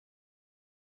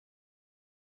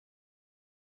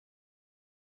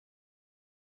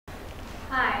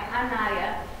I'm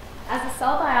Nadia. As a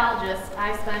cell biologist,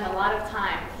 I spend a lot of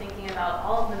time thinking about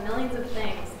all of the millions of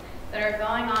things that are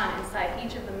going on inside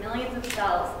each of the millions of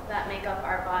cells that make up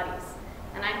our bodies.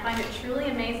 And I find it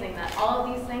truly amazing that all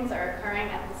of these things are occurring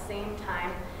at the same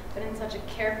time, but in such a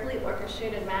carefully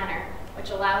orchestrated manner,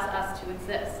 which allows us to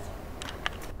exist.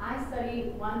 I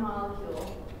study one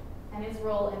molecule and its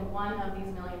role in one of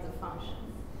these millions of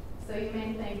functions. So you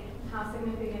may think, how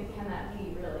significant can that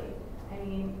be, really? I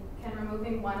mean, can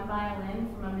removing one violin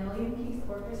from a million-piece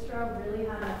orchestra really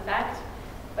have an effect?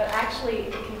 But actually,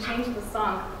 it can change the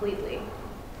song completely.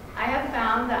 I have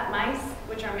found that mice,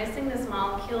 which are missing this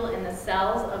molecule in the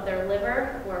cells of their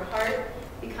liver or heart,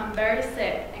 become very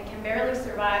sick and can barely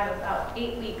survive about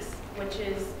 8 weeks, which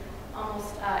is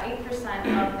almost 8%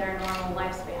 of their normal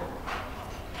lifespan.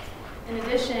 In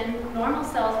addition, normal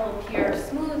cells will appear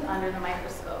smooth under the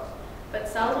microscope, but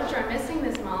cells which are missing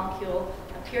this molecule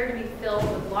appear to be filled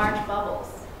with large bubbles.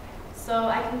 So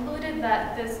I concluded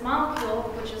that this molecule,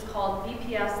 which is called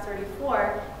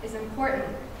VPS34, is important,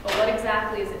 but what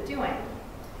exactly is it doing?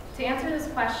 To answer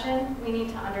this question, we need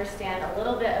to understand a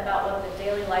little bit about what the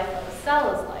daily life of a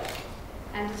cell is like.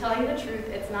 And to tell you the truth,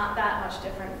 it's not that much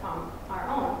different from our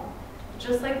own.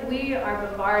 Just like we are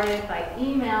bombarded by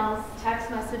emails, text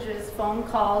messages, phone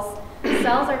calls,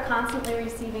 cells are constantly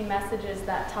receiving messages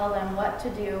that tell them what to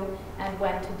do and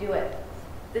when to do it.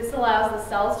 This allows the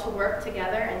cells to work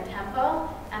together in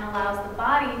tempo and allows the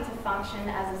body to function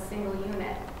as a single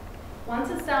unit. Once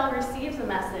a cell receives a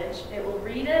message, it will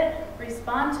read it,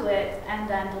 respond to it, and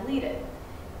then delete it.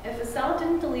 If a cell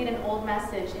didn't delete an old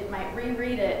message, it might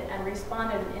reread it and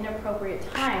respond at an inappropriate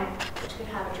time, which could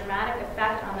have a dramatic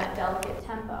effect on that delicate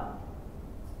tempo.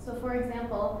 So for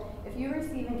example, if you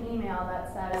receive an email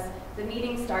that says, "The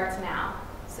meeting starts now,"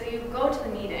 so you go to the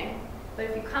meeting, but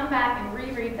if you come back and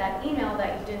reread that email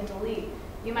that you didn't delete,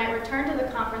 you might return to the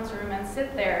conference room and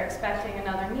sit there expecting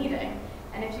another meeting.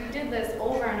 And if you did this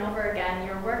over and over again,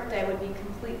 your workday would be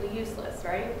completely useless,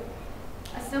 right?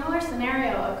 A similar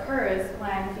scenario occurs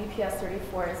when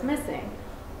VPS34 is missing.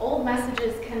 Old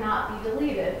messages cannot be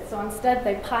deleted, so instead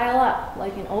they pile up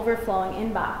like an overflowing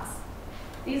inbox.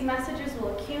 These messages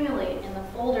will accumulate in the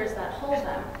folders that hold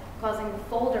them, causing the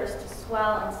folders to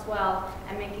swell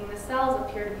and making the cells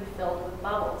appear to be filled with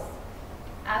bubbles.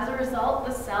 As a result,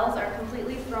 the cells are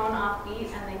completely thrown off beat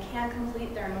and they can't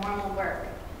complete their normal work.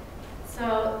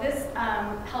 So this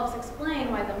helps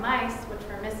explain why the mice, which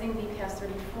were missing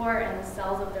VPS34 in the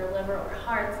cells of their liver or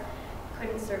hearts,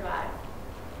 couldn't survive.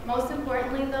 Most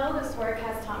importantly, though, this work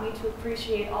has taught me to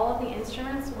appreciate all of the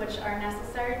instruments which are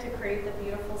necessary to create the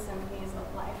beautiful symphonies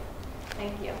of life.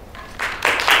 Thank you.